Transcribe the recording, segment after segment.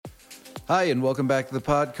Hi, and welcome back to the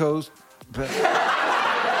podcast.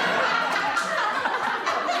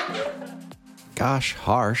 Gosh,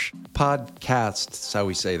 harsh. Podcast. That's how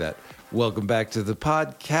we say that. Welcome back to the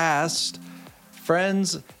podcast.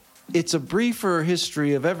 Friends, it's a briefer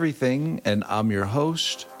history of everything, and I'm your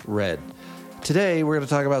host, Red. Today, we're going to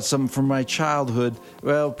talk about something from my childhood.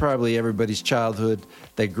 Well, probably everybody's childhood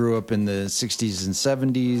that grew up in the 60s and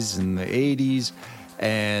 70s and the 80s.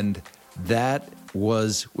 And that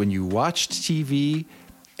was when you watched TV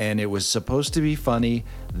and it was supposed to be funny.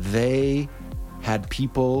 They had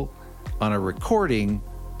people on a recording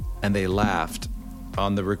and they laughed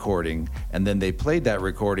on the recording. And then they played that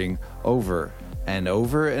recording over and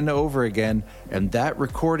over and over again. And that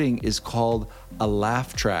recording is called a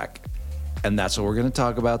laugh track. And that's what we're going to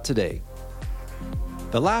talk about today.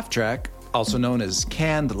 The laugh track, also known as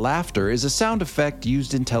canned laughter, is a sound effect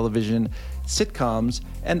used in television, sitcoms,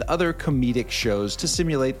 and other comedic shows to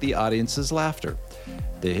simulate the audience's laughter.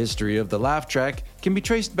 The history of the laugh track can be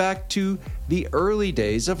traced back to the early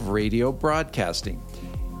days of radio broadcasting.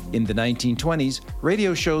 In the 1920s,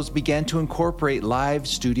 radio shows began to incorporate live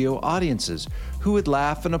studio audiences who would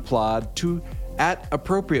laugh and applaud at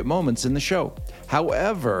appropriate moments in the show.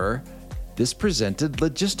 However, this presented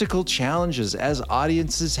logistical challenges as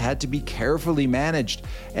audiences had to be carefully managed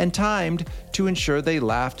and timed to ensure they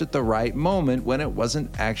laughed at the right moment when it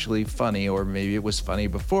wasn't actually funny, or maybe it was funny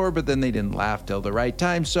before, but then they didn't laugh till the right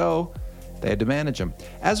time, so they had to manage them.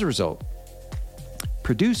 As a result,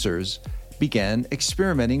 producers began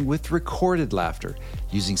experimenting with recorded laughter,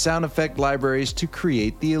 using sound effect libraries to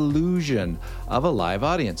create the illusion of a live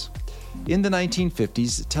audience. In the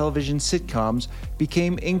 1950s, television sitcoms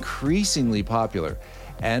became increasingly popular,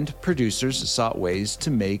 and producers sought ways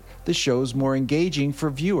to make the shows more engaging for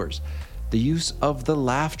viewers. The use of the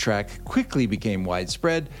laugh track quickly became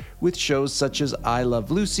widespread, with shows such as I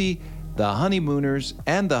Love Lucy, The Honeymooners,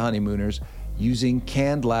 and The Honeymooners using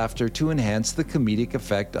canned laughter to enhance the comedic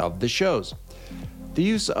effect of the shows. The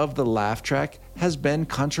use of the laugh track has been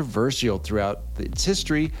controversial throughout its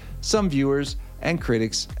history. Some viewers and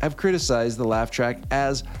critics have criticized the laugh track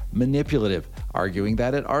as manipulative, arguing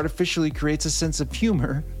that it artificially creates a sense of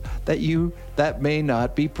humor that may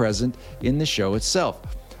not be present in the show itself.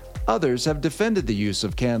 Others have defended the use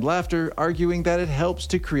of canned laughter, arguing that it helps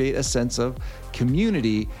to create a sense of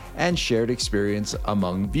community and shared experience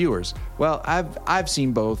among viewers. Well, I've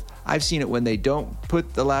seen both. I've seen it when they don't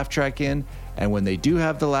put the laugh track in and when they do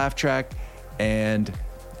have the laugh track. And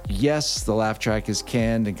yes, the laugh track is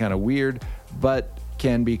canned and kind of weird, but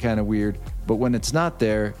can be kind of weird. But when it's not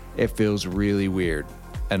there, it feels really weird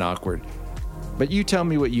and awkward. But you tell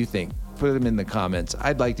me what you think. Put them in the comments.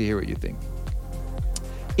 I'd like to hear what you think.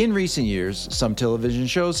 In recent years, some television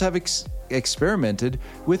shows have experimented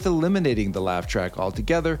with eliminating the laugh track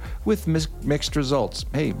altogether with mixed results.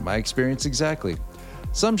 Hey, my experience exactly.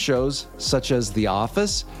 Some shows, such as The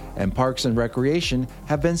Office and Parks and Recreation,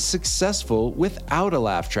 have been successful without a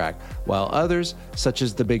laugh track, while others, such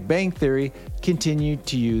as The Big Bang Theory, continue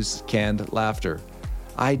to use canned laughter.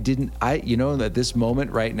 At this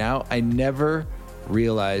moment right now, I never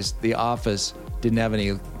realized The Office didn't have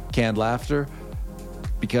any canned laughter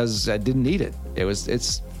because I didn't need it.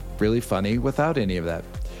 It's really funny without any of that.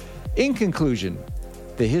 In conclusion,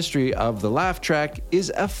 the history of the laugh track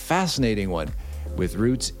is a fascinating one, with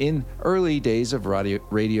roots in early days of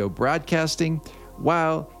radio broadcasting.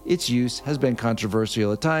 While its use has been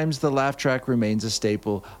controversial at times, the laugh track remains a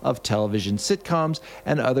staple of television sitcoms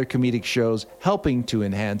and other comedic shows, helping to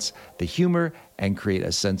enhance the humor and create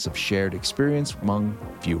a sense of shared experience among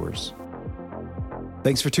viewers.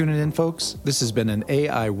 Thanks for tuning in, folks. This has been an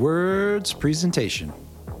AI Words presentation.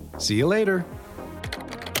 See you later.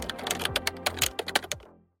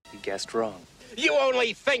 You guessed wrong. You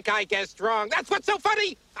only think I guessed wrong. That's what's so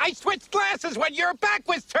funny. I switched glasses when your back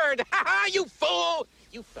was turned. Ha ha, you fool.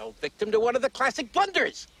 You fell victim to one of the classic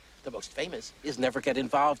blunders. The most famous is never get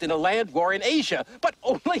involved in a land war in Asia, but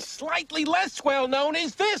only slightly less well known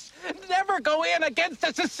is this: never go in against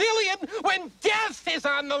a Sicilian when death is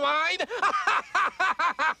on the line. Ha ha ha!